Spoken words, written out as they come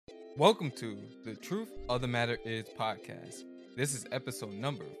Welcome to the Truth of the Matter Is podcast. This is episode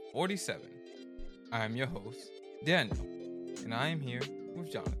number 47. I am your host, Daniel, and I am here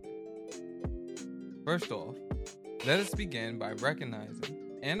with Jonathan. First off, let us begin by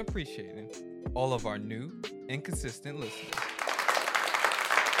recognizing and appreciating all of our new and consistent listeners.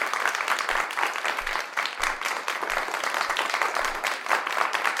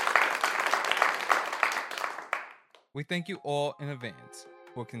 We thank you all in advance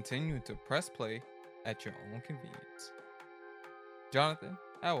for continuing to press play at your own convenience. Jonathan,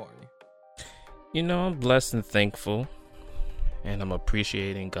 how are you? You know, I'm blessed and thankful, and I'm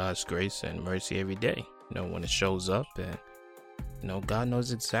appreciating God's grace and mercy every day. You know, when it shows up, and you know, God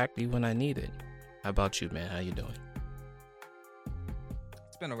knows exactly when I need it. How about you, man? How you doing?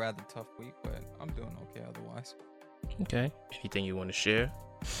 It's been a rather tough week, but I'm doing okay otherwise. Okay. Anything you want to share?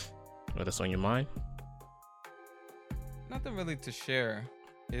 What's on your mind? Nothing really to share.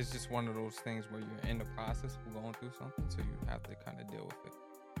 It's just one of those things where you're in the process of going through something, so you have to kind of deal with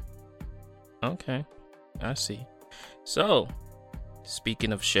it. Okay, I see. So,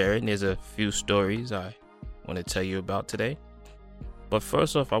 speaking of sharing, there's a few stories I want to tell you about today. But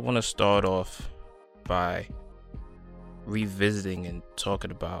first off, I want to start off by revisiting and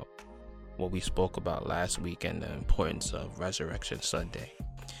talking about what we spoke about last week and the importance of Resurrection Sunday.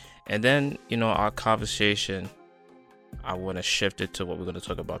 And then, you know, our conversation, I want to shift it to what we're going to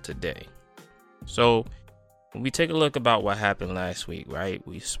talk about today. So when we take a look about what happened last week, right?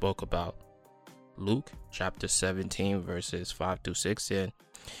 We spoke about Luke chapter 17, verses 5 through 6. And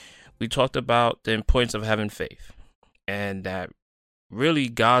we talked about the importance of having faith, and that really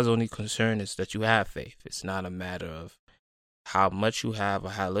God's only concern is that you have faith. It's not a matter of how much you have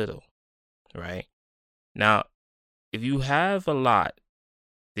or how little, right? Now, if you have a lot,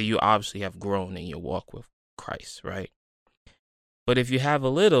 then you obviously have grown in your walk with Christ, right? But if you have a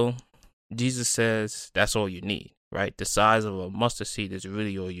little, Jesus says that's all you need, right? The size of a mustard seed is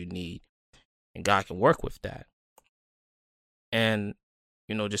really all you need, and God can work with that. And,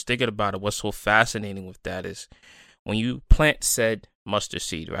 you know, just thinking about it, what's so fascinating with that is when you plant said mustard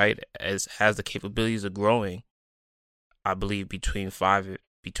seed, right, has the capabilities of growing, I believe between five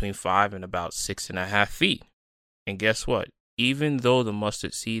and about 6.5 feet. And guess what? Even though the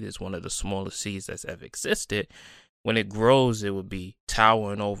mustard seed is one of the smallest seeds that's ever existed, when it grows, it will be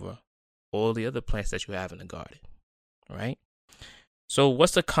towering over all the other plants that you have in the garden, right? So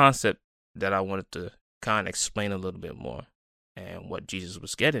what's the concept that I wanted to kind of explain a little bit more and what Jesus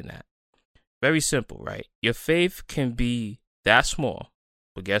was getting at? Very simple, right? Your faith can be that small,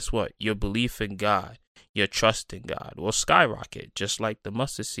 but guess what? Your belief in God, your trust in God will skyrocket, just like the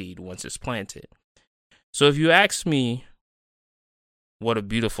mustard seed once it's planted. So if you ask me what a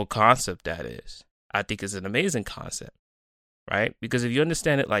beautiful concept that is, I think it's an amazing concept, right? Because if you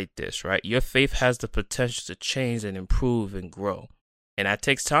understand it like this, right, your faith has the potential to change and improve and grow. And that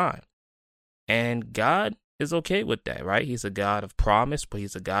takes time. And God is okay with that, right? He's a God of promise, but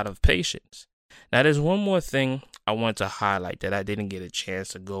he's a God of patience. Now, there's one more thing I want to highlight that I didn't get a chance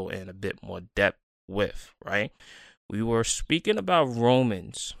to go in a bit more depth with, right? We were speaking about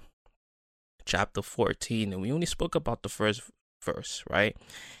Romans chapter 14, and we only spoke about the first verse, right?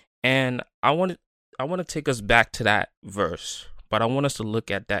 And I want to take us back to that verse, but I want us to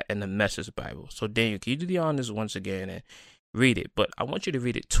look at that in the Message Bible. So Daniel, can you do the honors once again and read it? But I want you to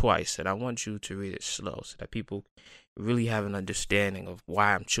read it twice, and I want you to read it slow so that people really have an understanding of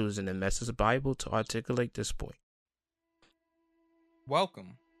why I'm choosing the Message Bible to articulate this point.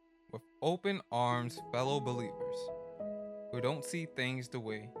 Welcome with open arms, fellow believers who don't see things the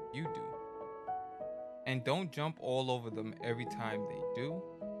way you do. And don't jump all over them every time they do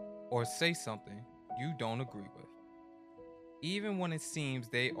or say something you don't agree with. Even when it seems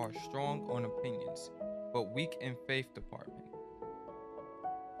they are strong on opinions, but weak in faith department.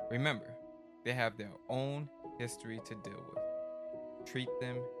 Remember, they have their own history to deal with. Treat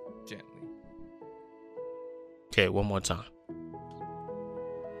them gently. Okay, one more time.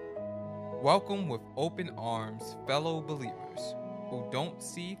 Welcome with open arms, fellow believers who don't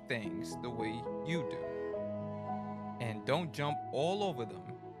see things the way you do. And don't jump all over them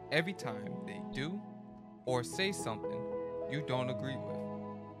every time they do or say something you don't agree with,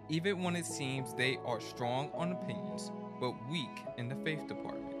 even when it seems they are strong on opinions but weak in the faith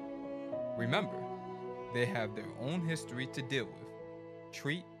department. Remember, they have their own history to deal with.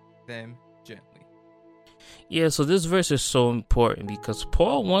 Treat them gently. Yeah, so this verse is so important because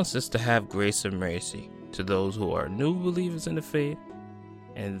Paul wants us to have grace and mercy to those who are new believers in the faith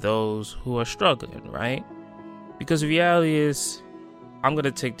and those who are struggling, right? Because the reality is, I'm going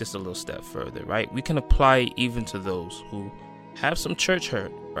to take this a little step further, right? We can apply it even to those who have some church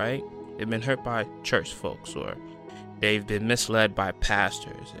hurt right? They've been hurt by church folks, or they've been misled by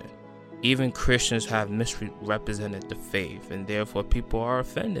pastors, and even Christians have misrepresented the faith, and therefore people are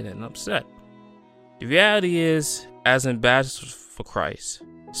offended and upset. The reality is, as ambassadors for Christ,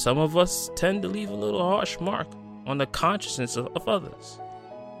 some of us tend to leave a little harsh mark on the consciousness of others.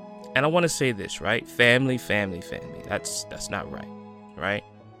 And I want to say this, right? Family. That's not right, right?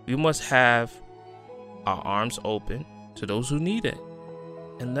 We must have our arms open to those who need it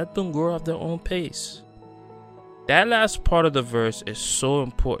and let them grow at their own pace. That last part of the verse is so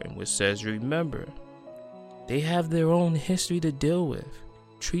important, which says, remember, they have their own history to deal with.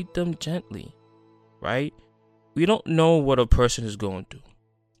 Treat them gently, right? We don't know what a person is going through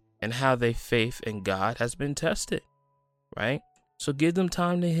and how their faith in God has been tested, right? So give them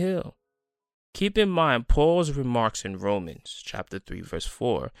time to heal. Keep in mind Paul's remarks in Romans chapter 3, verse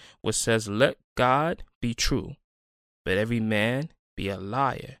 4, which says, let God be true, but every man be a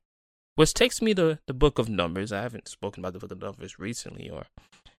liar. Which takes me to the book of Numbers. I haven't spoken about the book of Numbers recently or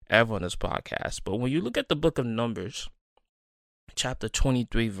ever on this podcast. But when you look at the book of Numbers, chapter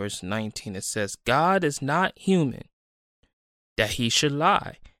 23, verse 19, it says, God is not human, that he should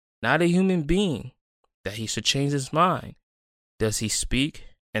lie, not a human being, that he should change his mind. Does he speak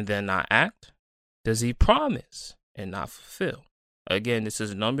and then not act? Does he promise and not fulfill? Again, this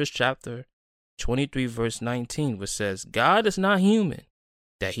is Numbers chapter 23, verse 19, which says, God is not human,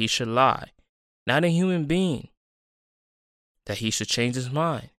 that he should lie, not a human being, that he should change his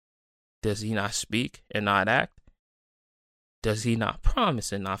mind. Does he not speak and not act? Does he not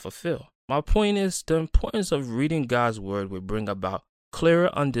promise and not fulfill? My point is, the importance of reading God's word will bring about clearer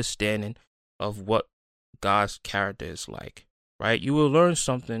understanding of what God's character is like, right? You will learn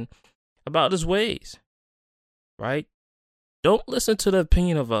something about his ways, right? Don't listen to the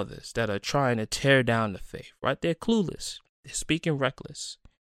opinion of others that are trying to tear down the faith, right? They're clueless. They're speaking reckless.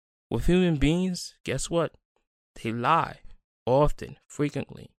 With human beings, guess what? They lie often,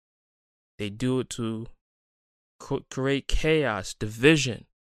 frequently. They do it to create chaos, division.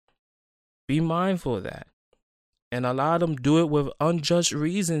 Be mindful of that. And a lot of them do it with unjust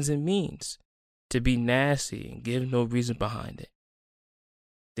reasons and means to be nasty and give no reason behind it.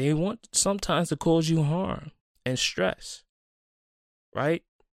 They want sometimes to cause you harm and stress, right?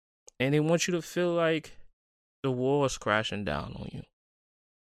 And they want you to feel like the wall is crashing down on you.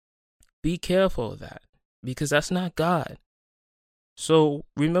 Be careful of that, because that's not God. So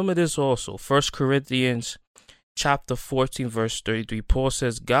remember this also. 1 Corinthians chapter 14, verse 33, Paul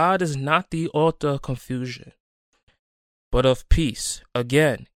says, God is not the author of confusion, but of peace.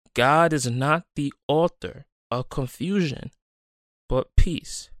 Again, God is not the author of confusion, but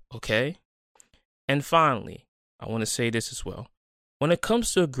peace. Okay? And finally, I want to say this as well. When it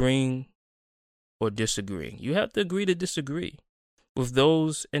comes to agreeing or disagreeing, you have to agree to disagree with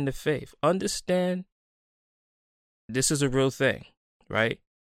those in the faith. Understand this is a real thing, right?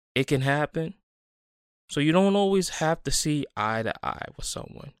 It can happen. So you don't always have to see eye to eye with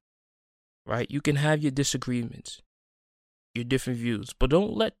someone, right? You can have your disagreements, your different views, but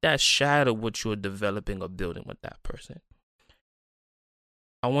don't let that shadow what you're developing or building with that person.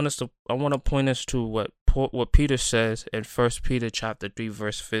 I want to point us to what Peter says in 1 Peter chapter 3,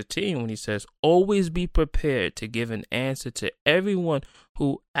 verse 15, when he says, always be prepared to give an answer to everyone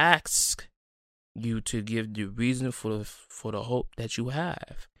who asks you to give the reason for the hope that you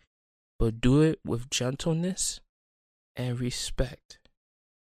have. But do it with gentleness and respect.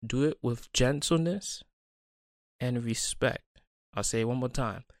 Do it with gentleness and respect. I'll say it one more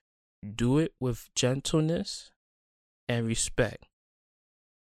time. Do it with gentleness and respect.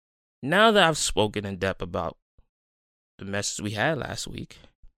 Now that I've spoken in depth about the message we had last week,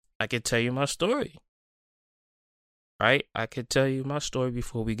 I can tell you my story. Right? I could tell you my story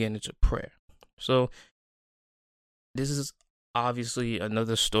before we get into prayer. So, this is obviously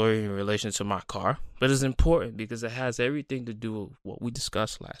another story in relation to my car, but it's important because it has everything to do with what we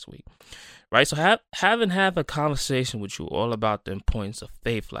discussed last week. Right? So, having a conversation with you all about the importance of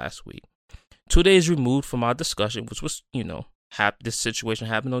faith last week, 2 days removed from our discussion, which was, this situation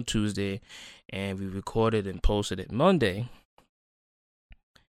happened on Tuesday, and we recorded and posted it Monday.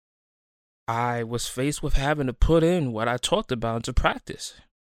 I was faced with having to put in what I talked about into practice,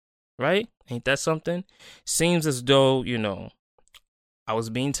 right? Ain't that something? Seems as though, I was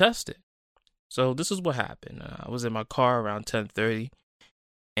being tested. So this is what happened. I was in my car around 10:30,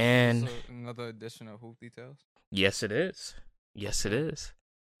 and another edition of Hoop Details. Yes, it is. Yes, it is.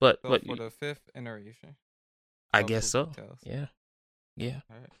 But for the fifth iteration. I guess so. Details. Yeah.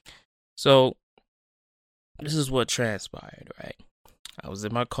 All right. So this is what transpired, right? I was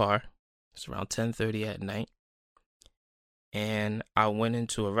in my car. It's around 10:30 at night. and I went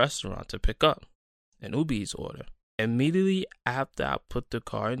into a restaurant to pick up an Uber Eats order. Immediately after I put the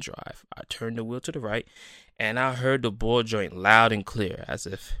car in drive, I turned the wheel to the right, and I heard the ball joint loud and clear, as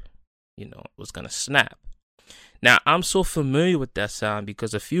if, it was going to snap. Now, I'm so familiar with that sound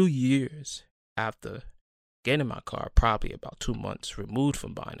because a few years after getting my car, probably about 2 months removed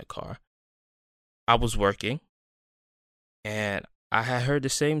from buying a car, I was working, and I had heard the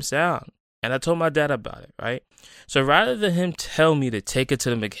same sound. And I told my dad about it, right? So rather than him tell me to take it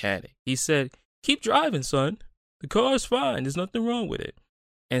to the mechanic, he said, "Keep driving, son. The car's fine. There's nothing wrong with it."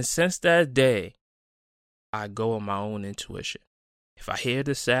 And since that day, I go on my own intuition. If I hear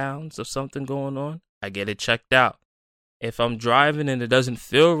the sounds of something going on, I get it checked out. If I'm driving and it doesn't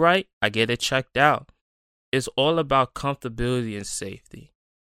feel right, I get it checked out. It's all about comfortability and safety.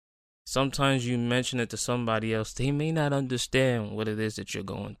 Sometimes you mention it to somebody else, they may not understand what it is that you're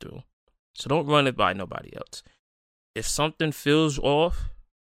going through. So don't run it by nobody else. If something feels off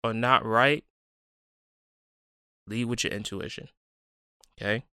or not right, lead with your intuition.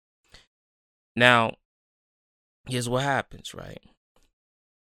 Okay? Now, here's what happens, right?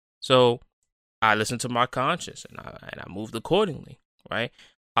 So I listened to my conscience and I moved accordingly, right?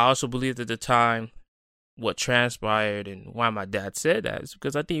 I also believed at the time what transpired and why my dad said that is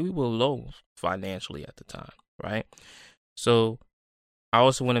because I think we were low financially at the time, right? So I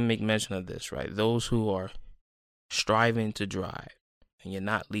also want to make mention of this, right? Those who are striving to drive and you're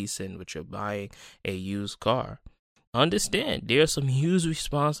not leasing, but you're buying a used car, understand there are some huge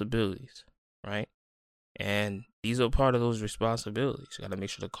responsibilities, right? And these are part of those responsibilities. You got to make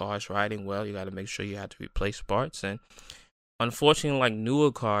sure the car is riding well. You got to make sure you have to replace parts. And unfortunately, like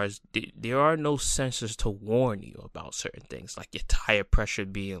newer cars, there are no sensors to warn you about certain things, like your tire pressure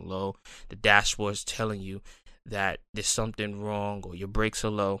being low, the dashboard is telling you that there's something wrong or your brakes are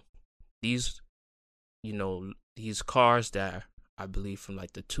low. These cars that I believe from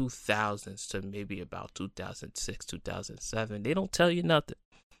like the 2000s to maybe about 2006, 2007, they don't tell you nothing.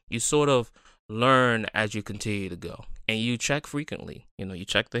 You sort of learn as you continue to go, and you check frequently. You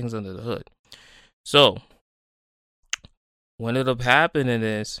check things under the hood. So what ended up happening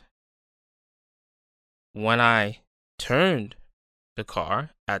is when I turned the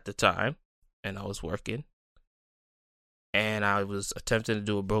car at the time and I was working, and I was attempting to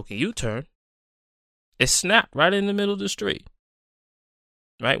do a broken U-turn, it snapped right in the middle of the street.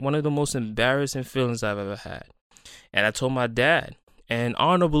 Right? One of the most embarrassing feelings I've ever had. And I told my dad, and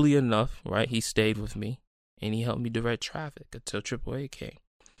honorably enough, right, he stayed with me and he helped me direct traffic until AAA came.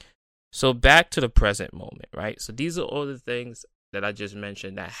 So back to the present moment, right? So these are all the things that I just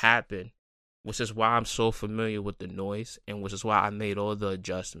mentioned that happened, which is why I'm so familiar with the noise and which is why I made all the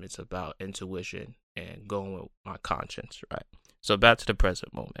adjustments about intuition and going with my conscience, right? So back to the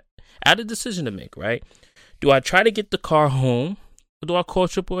present moment. I had a decision to make, right? Do I try to get the car home or do I call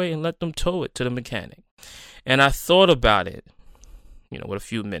AAA and let them tow it to the mechanic? And I thought about it, with a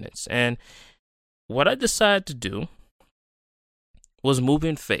few minutes. And what I decided to do was move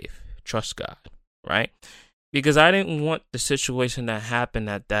in faith, trust God, right? Because I didn't want the situation that happened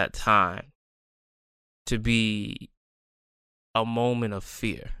at that time to be a moment of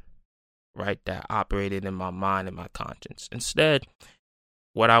fear, right, that operated in my mind and my conscience. Instead,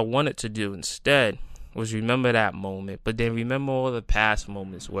 what I wanted to do instead was remember that moment, but then remember all the past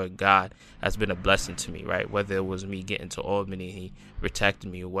moments where God has been a blessing to me, right? Whether it was me getting to Albany and he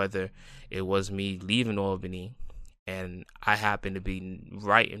protected me, or whether it was me leaving Albany and I happened to be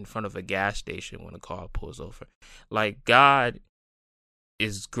right in front of a gas station when a car pulls over. Like, God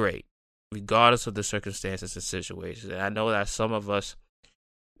is great, regardless of the circumstances and situations. And I know that some of us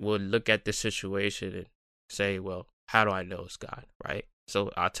would look at this situation and say, well, how do I know it's God, right?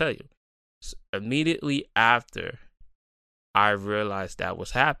 So I'll tell you. Immediately after I realized that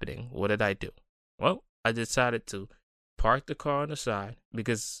was happening, what did I do? Well, I decided to park the car on the side,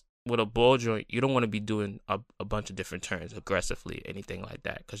 because with a ball joint, you don't want to be doing a bunch of different turns aggressively, anything like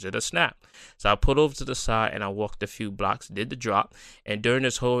that, because it'll snap. So I put over to the side and I walked a few blocks, did the drop. And during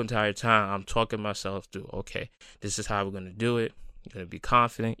this whole entire time, I'm talking myself through, okay, this is how we're going to do it. You're going to be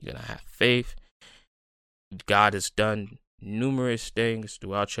confident. You're going to have faith. God has done numerous things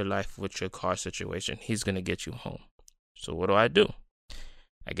throughout your life with your car situation. He's going to get you home. So what do?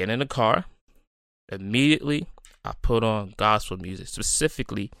 I get in the car. Immediately, I put on gospel music,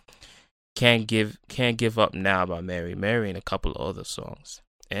 specifically Can't Give Up Now by Mary and a couple of other songs.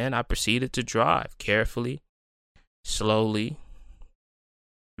 And I proceeded to drive carefully, slowly,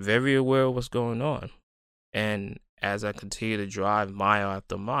 very aware of what's going on. And as I continued to drive mile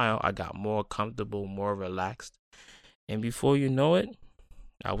after mile, I got more comfortable, more relaxed. And before you know it,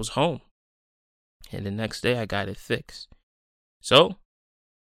 I was home. And the next day I got it fixed. So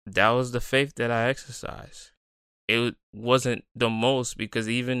that was the faith that I exercised. It wasn't the most, because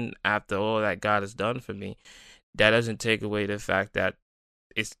even after all that God has done for me, that doesn't take away the fact that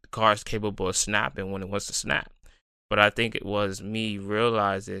the car is capable of snapping when it wants to snap. But I think it was me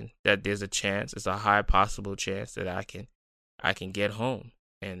realizing that there's a chance, it's a high possible chance that I can get home.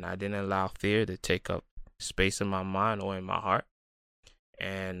 And I didn't allow fear to take up space in my mind or in my heart.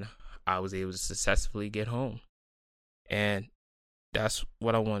 And I was able to successfully get home. And that's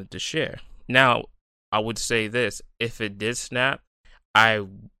what I wanted to share. Now, I would say this: if it did snap, I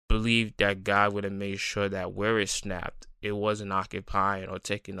believe that God would have made sure that where it snapped, it wasn't occupying or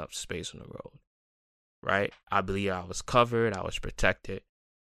taking up space on the road, right? I believe I was covered, I was protected,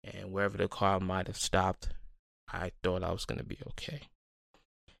 and wherever the car might have stopped, I thought I was going to be okay.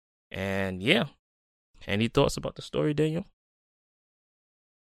 And yeah, any thoughts about the story, Daniel?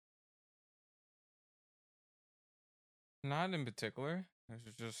 Not in particular. I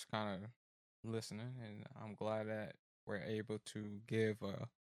was just kind of listening, and I'm glad that we're able to give a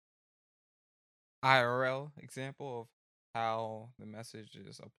IRL example of how the message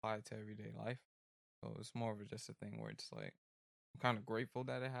is applied to everyday life. So it's more of just a thing where it's like I'm kind of grateful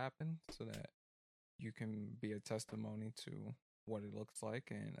that it happened, so that you can be a testimony to what it looks like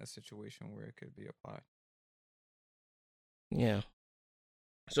in a situation where it could be applied. Yeah.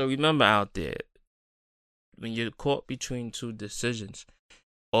 So remember out there, when you're caught between two decisions,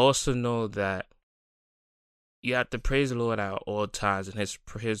 also know that you have to praise the Lord at all times, and his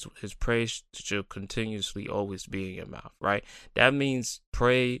praise should continuously always be in your mouth, right? That means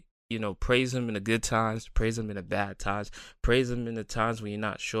praise him in the good times, praise him in the bad times, praise him in the times when you're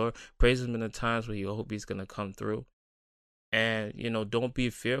not sure, praise him in the times when you hope he's gonna come through. And don't be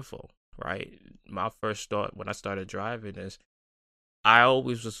fearful, right? My first thought when I started driving is I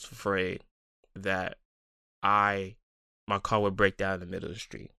always was afraid that my car would break down in the middle of the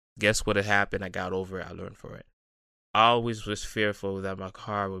street. Guess what had happened? I got over it. I learned from it. I always was fearful that my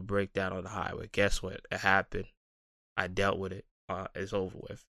car would break down on the highway. Guess what? It happened. I dealt with it. It's over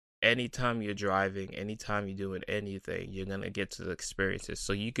with. Anytime you're driving, anytime you're doing anything, you're going to get to the experiences.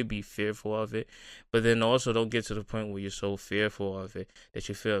 So you could be fearful of it, but then also don't get to the point where you're so fearful of it that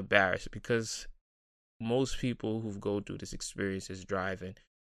you feel embarrassed, because most people who go through this experience is driving,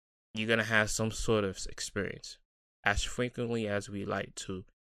 you're going to have some sort of experience. As frequently as we like to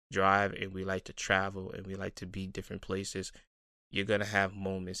drive and we like to travel and we like to be different places, you're going to have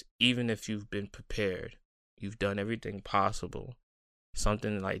moments, even if you've been prepared, you've done everything possible,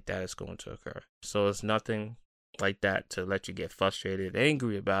 something like that is going to occur. So it's nothing like that to let you get frustrated,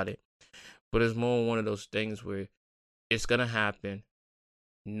 angry about it, but it's more one of those things where it's going to happen.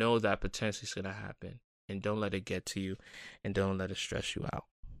 Know that potentially it's going to happen, and don't let it get to you, and don't let it stress you out,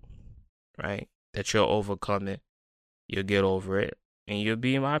 right? That you'll overcome it, you'll get over it, and you'll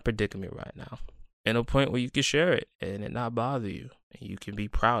be in my predicament right now, in a point where you can share it and it not bother you, and you can be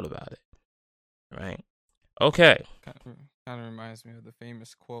proud about it, right? Okay. Kind of reminds me of the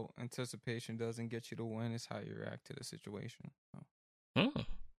famous quote: "Anticipation doesn't get you to win; it's how you react to the situation." Can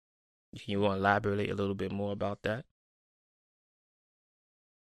you want to elaborate a little bit more about that?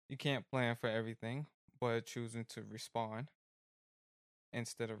 You can't plan for everything, but choosing to respond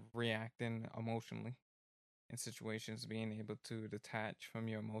instead of reacting emotionally in situations, being able to detach from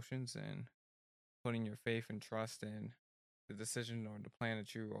your emotions and putting your faith and trust in the decision or the plan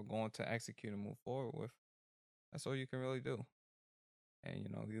that you are going to execute and move forward with. That's all you can really do. And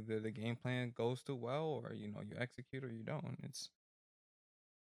either the game plan goes too well, or you execute or you don't. It's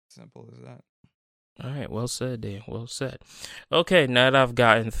simple as that. All right, well said, Dan. Well said. Okay, now that I've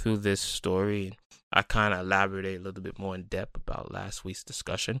gotten through this story, I kind of elaborate a little bit more in depth about last week's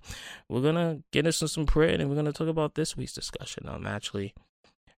discussion. We're going to get into some prayer, and we're going to talk about this week's discussion. I'm actually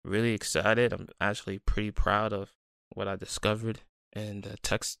really excited. I'm actually pretty proud of what I discovered in the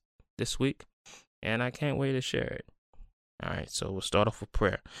text this week, and I can't wait to share it. All right, so we'll start off with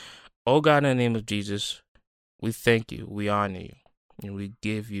prayer. Oh God, in the name of Jesus, we thank you, we honor you, and we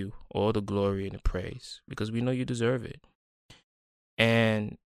give you all the glory and the praise, because we know you deserve it.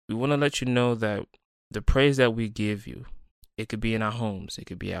 And we want to let you know that the praise that we give you, it could be in our homes, it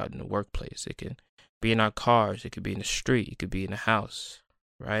could be out in the workplace, it can be in our cars, it could be in the street, it could be in the house,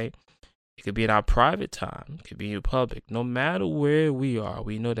 right? It could be in our private time, it could be in public. No matter where we are,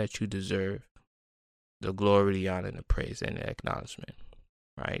 we know that you deserve the glory, the honor, and the praise, and the acknowledgement,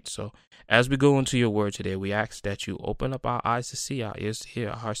 right? So as we go into your word today, we ask that you open up our eyes to see, our ears to hear,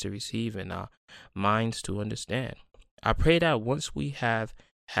 our hearts to receive, and our minds to understand. I pray that once we have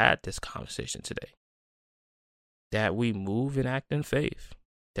had this conversation today, that we move and act in faith,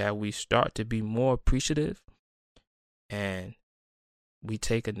 that we start to be more appreciative, and we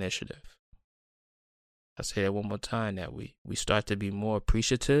take initiative. I say that one more time, that we start to be more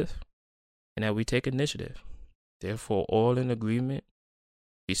appreciative and that we take initiative. Therefore, all in agreement,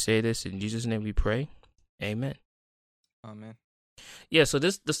 we say this in Jesus' name we pray. Amen. Amen. Yeah, so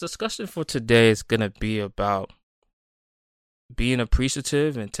this discussion for today is going to be about being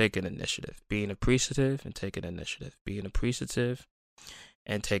appreciative and taking initiative. Being appreciative and taking initiative. Being appreciative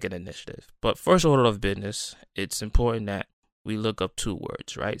and taking initiative. But first order of business, it's important that we look up two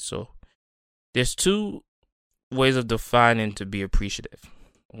words, right? So there's two ways of defining to be appreciative.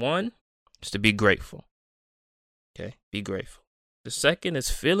 One is to be grateful. Okay, be grateful. The second is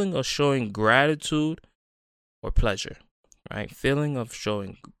feeling or showing gratitude or pleasure, right? Feeling of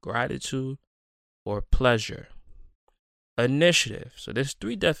showing gratitude or pleasure. Initiative. So there's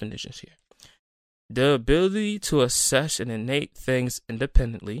three definitions here. The ability to assess and innate things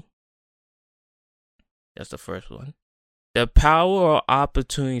independently. That's the first one. The power or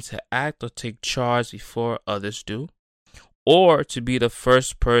opportunity to act or take charge before others do, or to be the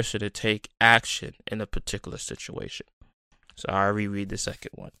first person to take action in a particular situation. So I reread the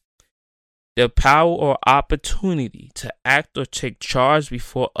second one. The power or opportunity to act or take charge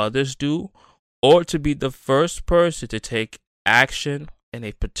before others do, or to be the first person to take action in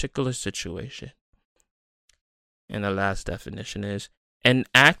a particular situation. And the last definition is an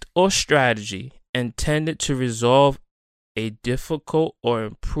act or strategy intended to resolve a difficult or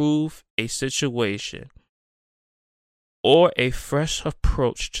improve a situation, or a fresh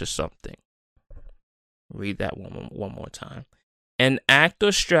approach to something. Read that one more time. An act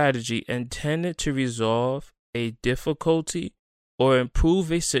or strategy intended to resolve a difficulty or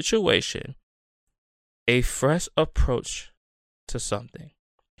improve a situation, a fresh approach to something.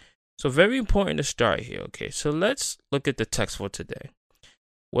 So very important to start here. Okay, so let's look at the text for today.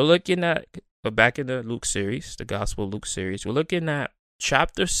 We're looking at, back in the Luke series, the Gospel Luke series, we're looking at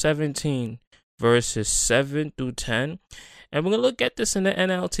chapter 17, verses 7 through 10. And we're going to look at this in the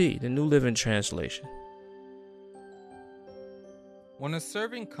NLT, the New Living Translation. When a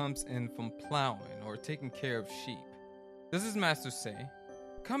servant comes in from plowing or taking care of sheep, does his master say,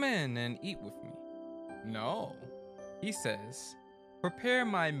 "Come in and eat with me"? No. He says, "Prepare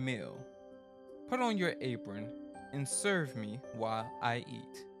my meal, put on your apron, and serve me while I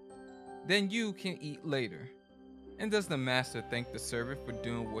eat. Then you can eat later." And does the master thank the servant for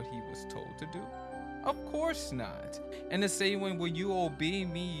doing what he was told to do? Of course not. And the same way, when you obey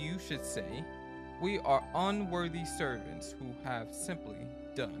me, you should say, "We are unworthy servants who have simply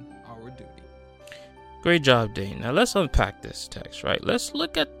done our duty." Great job, Dane. Now let's unpack this text, right? Let's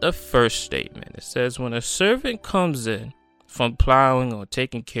look at the first statement. It says, when a servant comes in from plowing or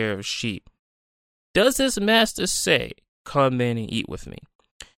taking care of sheep, does his master say, "Come in and eat with me"?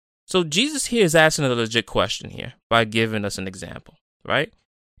 So Jesus here is asking a legit question here by giving us an example, right?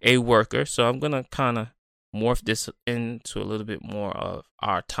 A worker. So I'm going to kind of morph this into a little bit more of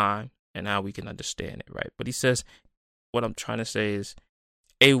our time and how we can understand it, right? But he says, what I'm trying to say is,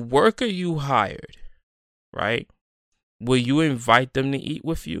 a worker you hired, right? Will you invite them to eat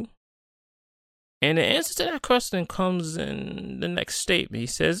with you? And the answer to that question comes in the next statement. He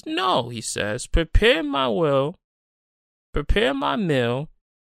says, no, he says, prepare my meal,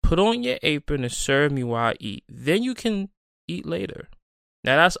 put on your apron and serve me while I eat. Then you can eat later.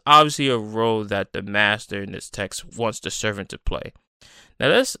 Now that's obviously a role that the master in this text wants the servant to play.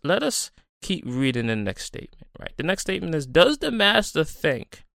 Now let us keep reading the next statement, right? The next statement is, does the master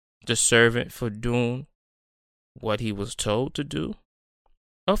thank the servant for doing what he was told to do?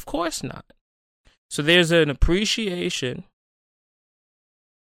 Of course not. So there's an appreciation.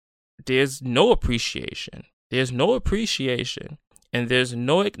 There's no appreciation. There's no appreciation. And there's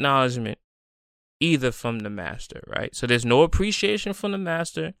no acknowledgement either from the master, right? So there's no appreciation from the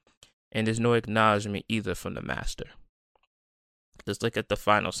master, and there's no acknowledgement either from the master. Let's look at the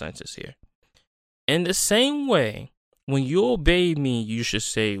final sentence here. In the same way, when you obey me, you should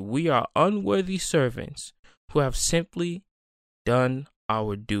say, "We are unworthy servants who have simply done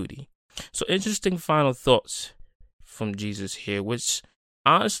our duty." So interesting final thoughts from Jesus here, which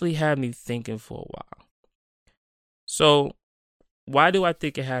honestly had me thinking for a while. So why do I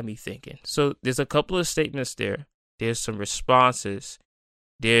think it had me thinking? So there's a couple of statements there. There's some responses.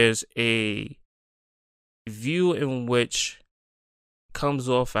 There's a view in which comes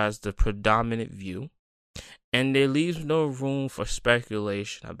off as the predominant view. And there leaves no room for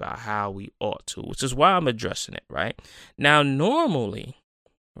speculation about how we ought to, which is why I'm addressing it, right? Now, normally,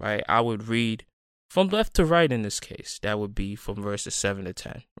 right, I would read from left to right in this case. That would be from verses 7 to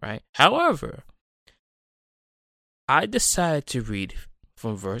 10, right? However, I decided to read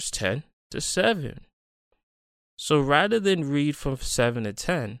from verse 10 to 7. So rather than read from 7 to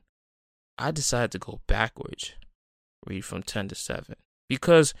 10, I decided to go backwards, read from 10 to 7.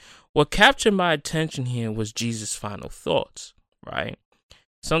 Because what captured my attention here was Jesus' final thoughts, right?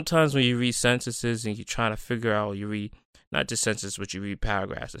 Sometimes when you read sentences and you're trying to figure out, you read not just sentences, but you read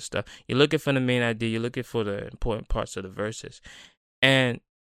paragraphs and stuff. You're looking for the main idea. You're looking for the important parts of the verses. And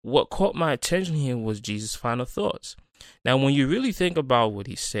what caught my attention here was Jesus' final thoughts. Now, when you really think about what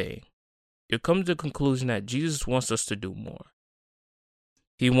he's saying, you come to the conclusion that Jesus wants us to do more.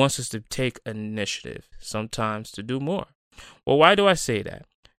 He wants us to take initiative, sometimes to do more. Well, why do I say that?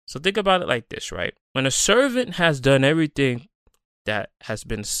 So think about it like this, right? When a servant has done everything that has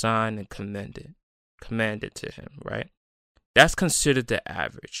been assigned and commanded to him, right? That's considered the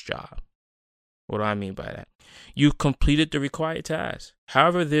average job. What do I mean by that? You completed the required task.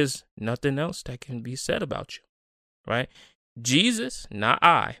 However, there's nothing else that can be said about you, right? Jesus, not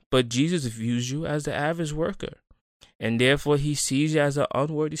I, but Jesus views you as the average worker. And therefore, he sees you as an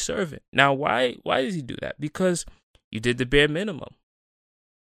unworthy servant. Now, why does he do that? Because you did the bare minimum.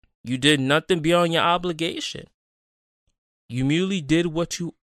 You did nothing beyond your obligation. You merely did what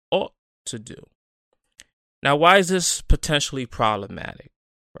you ought to do. Now, why is this potentially problematic,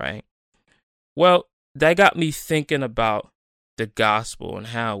 right? Well, that got me thinking about the gospel and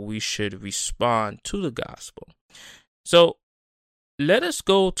how we should respond to the gospel. So let us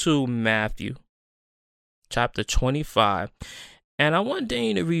go to Matthew chapter 25. And I want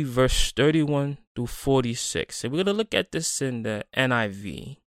Dane to read verse 31 through 46. And we're going to look at this in the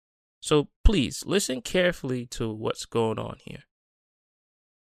NIV. So please listen carefully to what's going on here.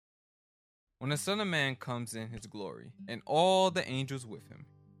 When the Son of Man comes in his glory, and all the angels with him,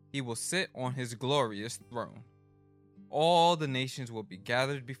 he will sit on his glorious throne. All the nations will be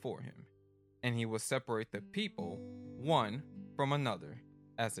gathered before him, and he will separate the people one from another,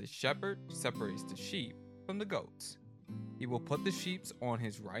 as a shepherd separates the sheep from the goats. He will put the sheep on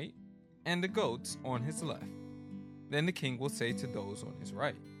his right, and the goats on his left. Then the king will say to those on his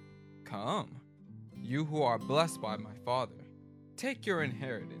right, "Come, you who are blessed by my Father, take your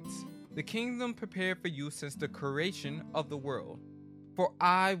inheritance, the kingdom prepared for you since the creation of the world. For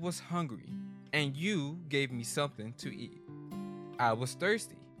I was hungry, and you gave me something to eat. I was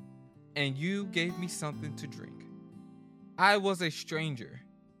thirsty, and you gave me something to drink. I was a stranger,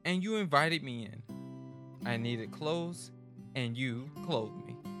 and you invited me in. I needed clothes, and you clothed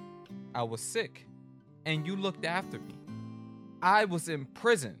me. I was sick, and you looked after me. I was in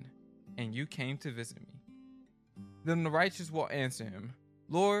prison, and you came to visit me." Then the righteous will answer him,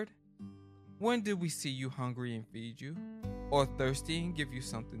 "Lord, when did we see you hungry and feed you, or thirsty and give you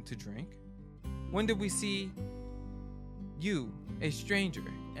something to drink? When did we see you, a stranger,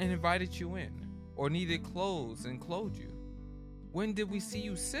 and invited you in, or needed clothes and clothed you? When did we see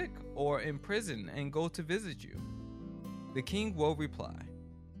you sick or in prison and go to visit you?" The king will reply,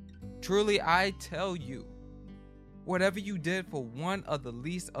 "Truly I tell you, whatever you did for one of the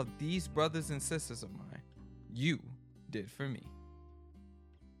least of these brothers and sisters of mine, you did for me."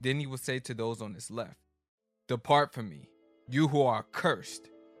 Then he will say to those on his left, "Depart from me, you who are cursed,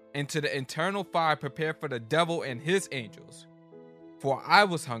 into the eternal fire prepared for the devil and his angels. For I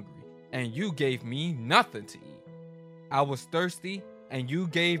was hungry, and you gave me nothing to eat. I was thirsty, and you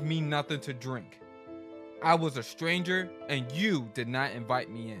gave me nothing to drink. I was a stranger, and you did not invite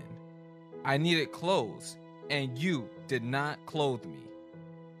me in. I needed clothes, and you did not clothe me.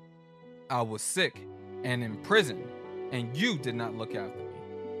 I was sick and in prison, and you did not look after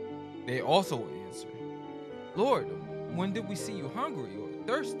me." They also will answer, "Lord, when did we see you hungry or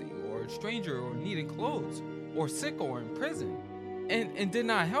thirsty or a stranger or needing clothes or sick or in prison and did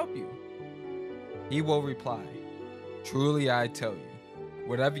not help you?" He will reply, "Truly I tell you,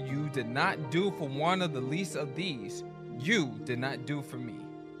 whatever you did not do for one of the least of these, you did not do for me."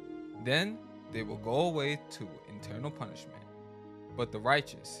 Then they will go away to eternal punishment, but the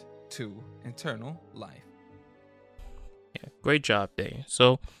righteous to eternal life. Yeah, great job, Dane.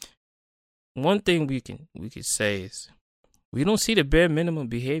 So one thing we can say is we don't see the bare minimum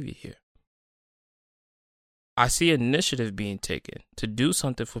behavior here. I see initiative being taken to do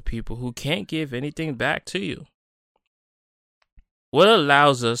something for people who can't give anything back to you. What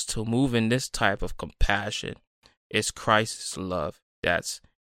allows us to move in this type of compassion is Christ's love that's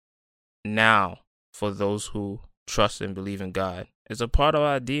now for those who trust and believe in God. It's a part of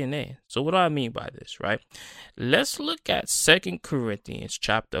our DNA. So what do I mean by this, right? Let's look at 2 Corinthians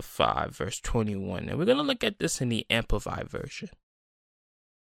chapter 5, verse 21. And we're going to look at this in the Amplified version.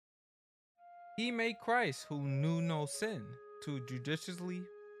 He made Christ, who knew no sin, to judiciously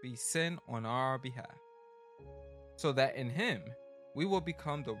be sin on our behalf, so that in him we will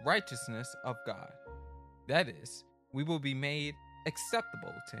become the righteousness of God. That is, we will be made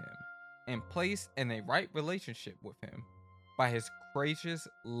acceptable to him and placed in a right relationship with him by his gracious,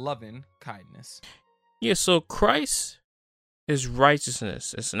 loving kindness. Yeah, so Christ, his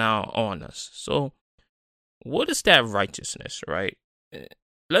righteousness is now on us. So what is that righteousness, right?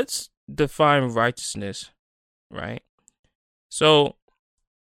 Let's define righteousness, right? So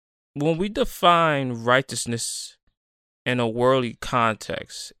when we define righteousness in a worldly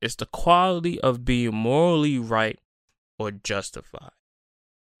context, it's the quality of being morally right or justified.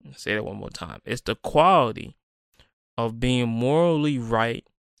 I'll say that one more time. It's the quality of being morally right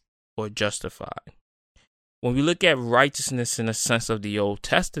or justified. When we look at righteousness in the sense of the Old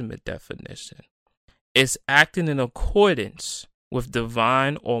Testament definition, it's acting in accordance with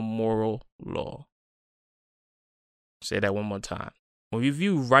divine or moral law. Say that one more time. When we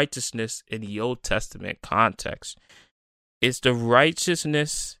view righteousness in the Old Testament context, it's the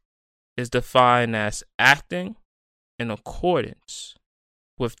righteousness is defined as acting in accordance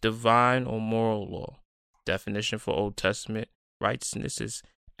with divine or moral law. Definition for Old Testament righteousness is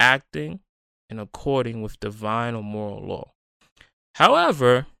acting in according with divine or moral law.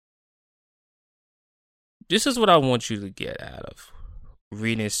 However, this is what I want you to get out of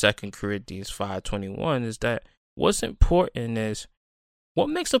reading 2 Corinthians 5:21 is that what's important is what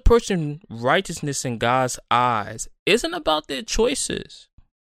makes a person righteousness in God's eyes isn't about their choices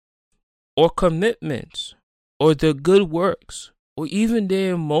or commitments or their good works or even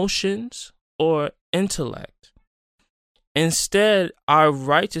their emotions or intellect. Instead, our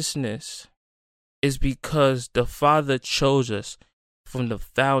righteousness is because the Father chose us from the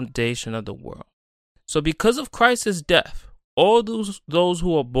foundation of the world. So because of Christ's death, all those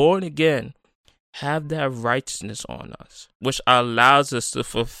who are born again have that righteousness on us, which allows us to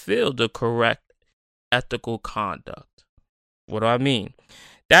fulfill the correct ethical conduct. What do I mean?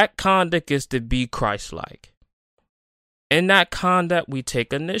 That conduct is to be Christ-like. In that conduct, we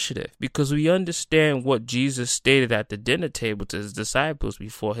take initiative because we understand what Jesus stated at the dinner table to his disciples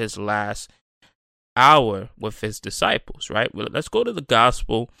before his last hour with his disciples, right? Well, let's go to the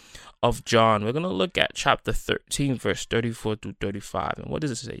Gospel of John. We're going to look at chapter 13, verse 34 through 35. And what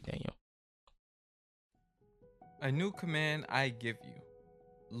does it say, Daniel? A new command I give you.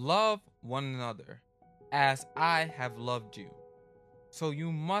 Love one another as I have loved you. So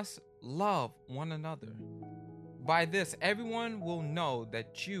you must love one another. By this, everyone will know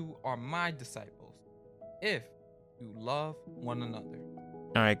that you are my disciples, if you love one another.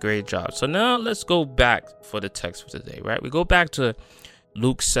 All right, great job. So now let's go back for the text for today, right? We go back to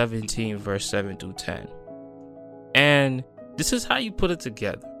Luke 17, verse 7 through 10. And this is how you put it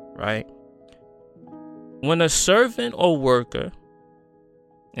together, right? When a servant or worker,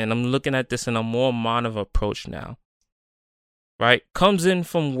 and I'm looking at this in a more modern approach now, right, comes in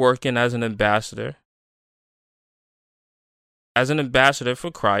from working as an ambassador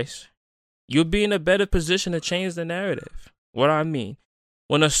for Christ, you'll be in a better position to change the narrative. What do I mean?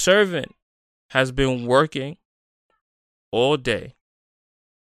 When a servant has been working all day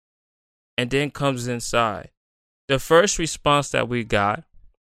and then comes inside, the first response that we got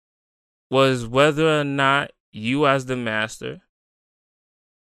was whether or not you as the master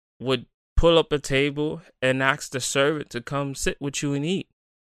would pull up a table and ask the servant to come sit with you and eat.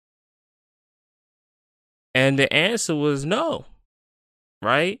 And the answer was no,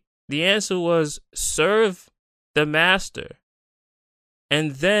 right? The answer was serve the master.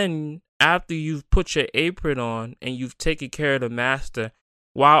 And then after you've put your apron on and you've taken care of the master,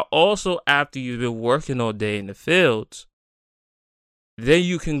 while also after you've been working all day in the fields, then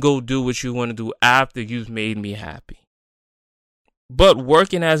you can go do what you want to do after you've made me happy. But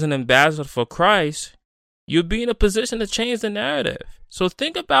working as an ambassador for Christ, you'll be in a position to change the narrative. So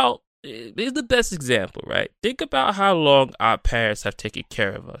think about, here's the best example, right? Think about how long our parents have taken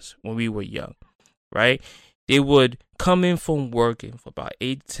care of us when we were young, right? They would come in from working for about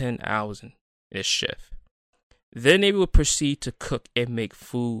 8 to 10 hours in a shift. Then they would proceed to cook and make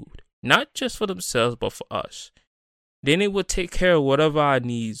food, not just for themselves, but for us. Then they would take care of whatever our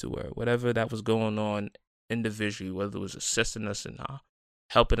needs were, whatever that was going on individually, whether it was assisting us in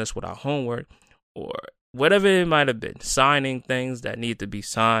helping us with our homework or whatever it might have been, signing things that need to be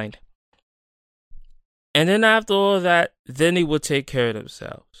signed. And then after all that, then they would take care of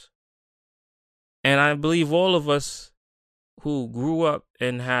themselves. And I believe all of us who grew up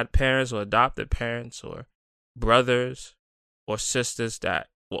and had parents or adopted parents or brothers or sisters that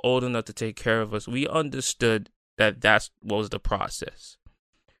were old enough to take care of us, we understood that was the process.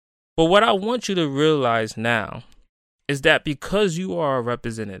 But what I want you to realize now is that because you are a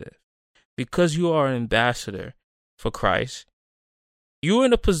representative, because you are an ambassador for Christ, you're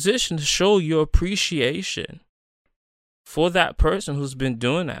in a position to show your appreciation for that person who's been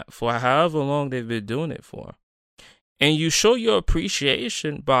doing that for however long they've been doing it for. And you show your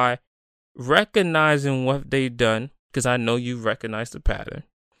appreciation by recognizing what they've done, because I know you recognize the pattern,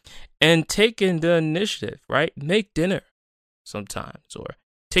 and taking the initiative, right? Make dinner sometimes, or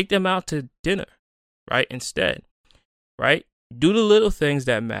take them out to dinner, right? Instead, right? Do the little things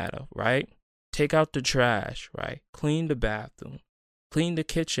that matter, right? Take out the trash, right? Clean the bathroom, clean the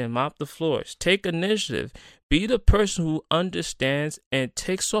kitchen, mop the floors. Take initiative. Be the person who understands and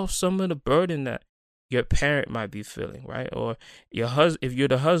takes off some of the burden that your parent might be feeling, right? Or your husband, if you're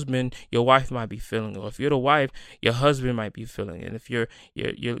the husband, your wife might be feeling, or if you're the wife, your husband might be feeling. And if you're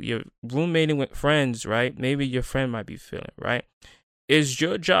roommating with friends, right? Maybe your friend might be feeling, right? It's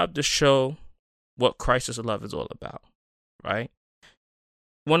your job to show what Christ's love is all about, right?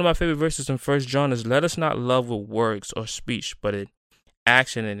 One of my favorite verses in 1 John is, let us not love with words or speech, but in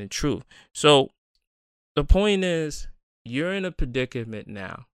action and in truth. So the point is, you're in a predicament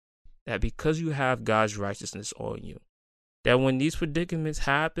now that because you have God's righteousness on you, that when these predicaments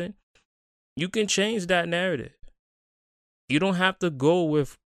happen, you can change that narrative. You don't have to go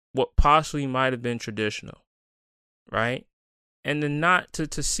with what possibly might have been traditional, right? And then not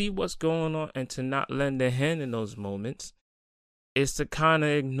to see what's going on and to not lend a hand in those moments is to kind of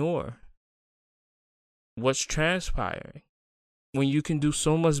ignore what's transpiring when you can do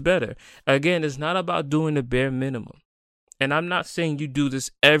so much better. Again, it's not about doing the bare minimum. And I'm not saying you do this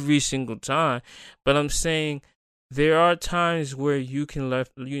every single time, but I'm saying there are times where you can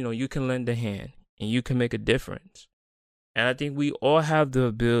lend a hand and you can make a difference. And I think we all have the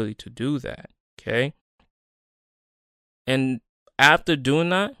ability to do that, okay? And after doing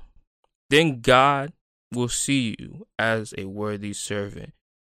that, then God will see you as a worthy servant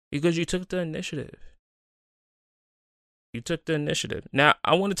because you took the initiative. You took the initiative. Now,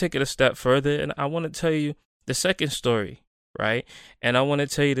 I want to take it a step further, and I want to tell you the second story, right? And I want to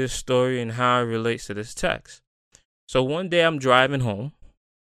tell you this story and how it relates to this text. So one day I'm driving home,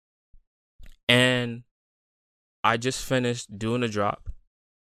 and I just finished doing a drop.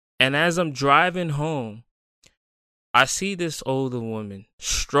 And as I'm driving home, I see this older woman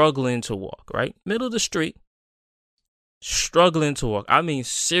struggling to walk, right? Middle of the street, struggling to walk. I mean,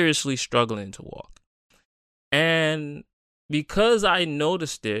 seriously struggling to walk. And because I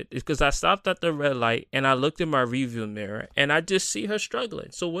noticed it, it's because I stopped at the red light and I looked in my rearview mirror and I just see her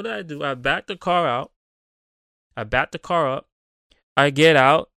struggling. So what do? I back the car out. I back the car up. I get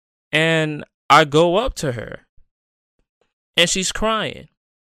out and I go up to her. And she's crying.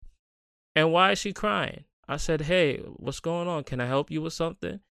 And why is she crying? I said, hey, what's going on? Can I help you with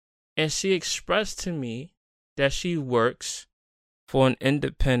something? And she expressed to me that she works for an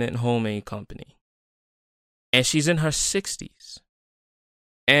independent homemade company. And she's in her 60s.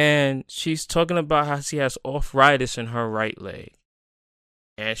 And she's talking about how she has arthritis in her right leg.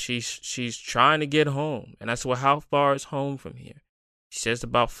 And she's trying to get home. And I said, well, how far is home from here? She says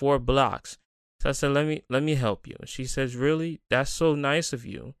about 4 blocks. So I said, let me help you. And she says, really? That's so nice of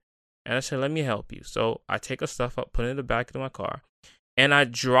you. And I said, let me help you. So I take her stuff up, put it in the back of my car, and I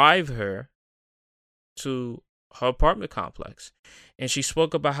drive her to her apartment complex. And she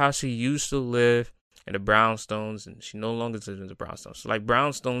spoke about how she used to live in the brownstones, and she no longer lives in the brownstones. So like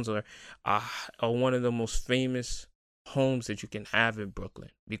brownstones are one of the most famous homes that you can have in Brooklyn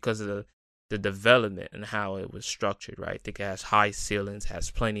because of the development and how it was structured, right? I think it has high ceilings,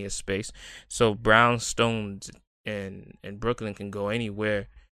 has plenty of space. So brownstones in Brooklyn can go anywhere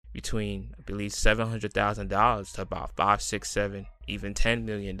between, I believe, $700,000 to about $5, $6, $7, even $10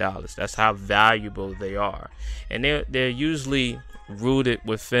 million. That's how valuable they are. And they're usually rooted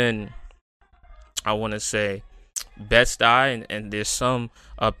within, I want to say, Bed-Stuy, and there's some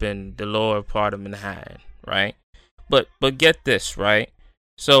up in the lower part of Manhattan, right? But get this, right?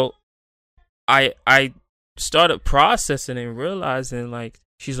 So I started processing and realizing, like,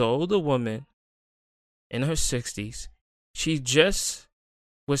 she's an older woman in her 60s. She just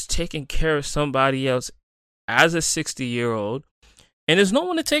was taking care of somebody else as a 60-year-old, and there's no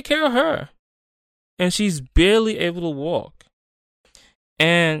one to take care of her. And she's barely able to walk.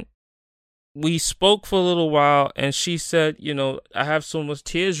 And we spoke for a little while, and she said, I have so much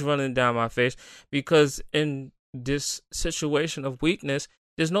tears running down my face because in this situation of weakness,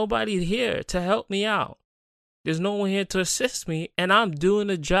 there's nobody here to help me out. There's no one here to assist me, and I'm doing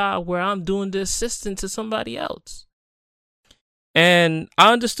a job where I'm doing the assistant to somebody else. And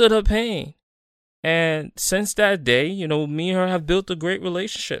I understood her pain. And since that day, me and her have built a great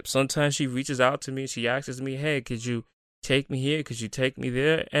relationship. Sometimes she reaches out to me. She asks me, hey, could you take me here? Could you take me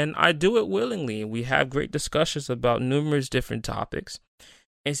there? And I do it willingly. And we have great discussions about numerous different topics.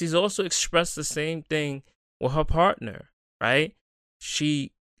 And she's also expressed the same thing with her partner, right? She's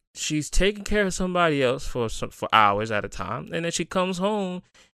taking care of somebody else for hours at a time, and then she comes home,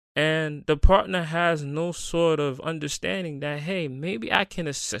 and the partner has no sort of understanding that, hey, maybe I can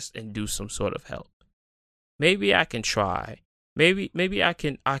assist and do some sort of help. Maybe I can try. Maybe I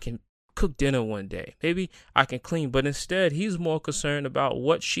can cook dinner one day. Maybe I can clean. But instead, he's more concerned about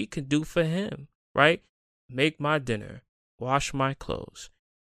what she can do for him, right? Make my dinner, wash my clothes.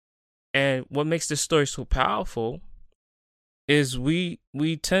 And what makes this story so powerful is we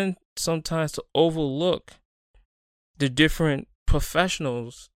tend sometimes to overlook the different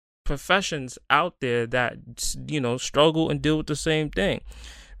professions out there that, struggle and deal with the same thing,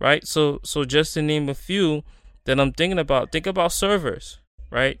 right? So just to name a few that I'm thinking about, think about servers,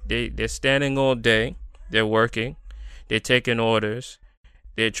 right? They're standing all day, they're working, they're taking orders,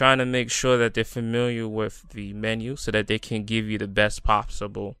 they're trying to make sure that they're familiar with the menu so that they can give you the best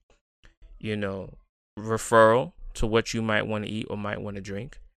possible, referral to what you might want to eat or might want to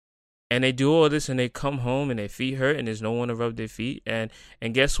drink. And they do all this and they come home and their feet hurt and there's no one to rub their feet. And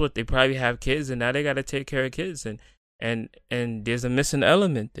guess what? They probably have kids and now they got to take care of kids. And there's a missing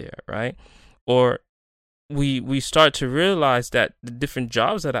element there, right? Or we start to realize that the different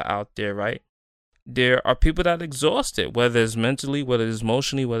jobs that are out there, right? There are people that are exhausted, whether it's mentally, whether it's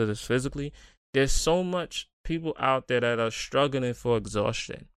emotionally, whether it's physically. There's so much people out there that are struggling for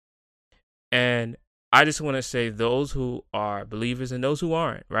exhaustion. And I just want to say those who are believers and those who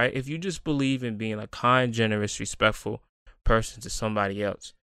aren't, right? If you just believe in being a kind, generous, respectful person to somebody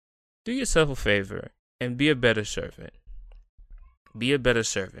else, do yourself a favor and be a better servant. Be a better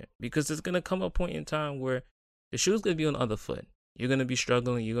servant, because there's going to come a point in time where the shoe's going to be on the other foot. You're going to be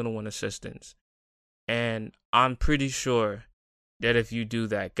struggling. You're going to want assistance. And I'm pretty sure that if you do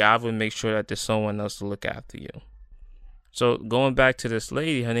that, God will make sure that there's someone else to look after you. So going back to this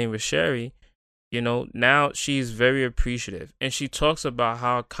lady, her name was Sherry. Now she's very appreciative, and she talks about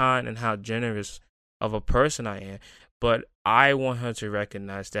how kind and how generous of a person I am. But I want her to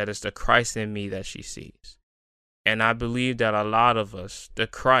recognize that it's the Christ in me that she sees. And I believe that a lot of us, the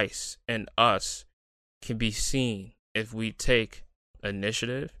Christ in us, can be seen if we take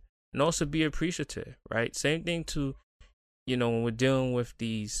initiative and also be appreciative, right? Same thing to, when we're dealing with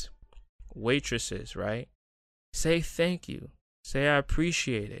these waitresses, right? Say thank you. Say I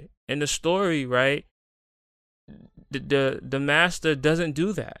appreciate it. In the story, right, the master doesn't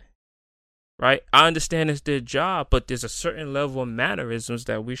do that, right? I understand it's their job, but there's a certain level of mannerisms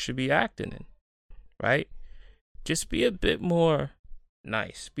that we should be acting in, right? Just be a bit more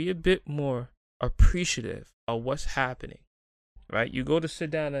nice. Be a bit more appreciative of what's happening, right? You go to sit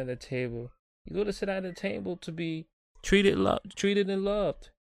down at a table. You go to sit at a table to be treated and loved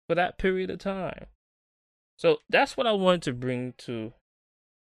for that period of time. So that's what I wanted to bring to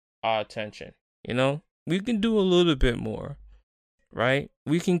our attention. We can do a little bit more, right?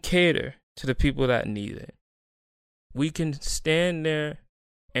 We can cater to the people that need it. We can stand there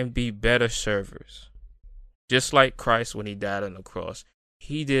and be better servers. Just like Christ when he died on the cross.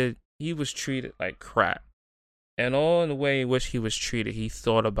 He was treated like crap. And all in the way in which he was treated, he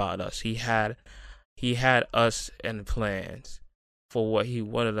thought about us. He had us in plans for what he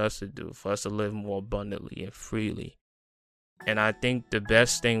wanted us to do, for us to live more abundantly and freely. And I think the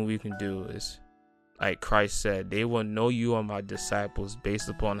best thing we can do is, like Christ said, they will know you are my disciples based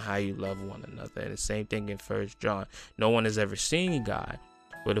upon how you love one another. And the same thing in 1 John. No one has ever seen God,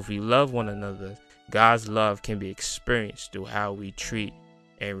 but if we love one another, God's love can be experienced through how we treat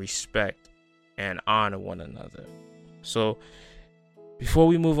and respect and honor one another. So before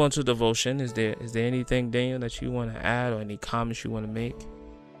we move on to devotion, is there anything, Daniel, that you want to add or any comments you want to make?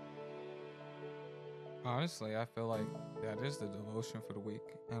 Honestly, I feel like that is the devotion for the week.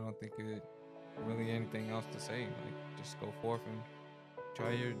 I don't think it really anything else to say. Like, just go forth and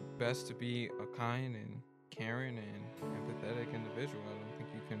try your best to be a kind and caring and empathetic individual.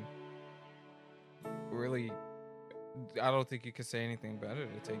 I don't think you can say anything better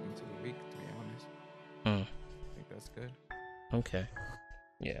to take into the week, to be honest. I think that's good. Okay.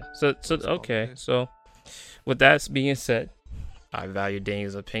 Yeah. So okay. So with that being said, I value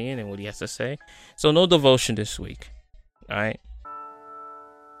Daniel's opinion and what he has to say. So no devotion this week. All right.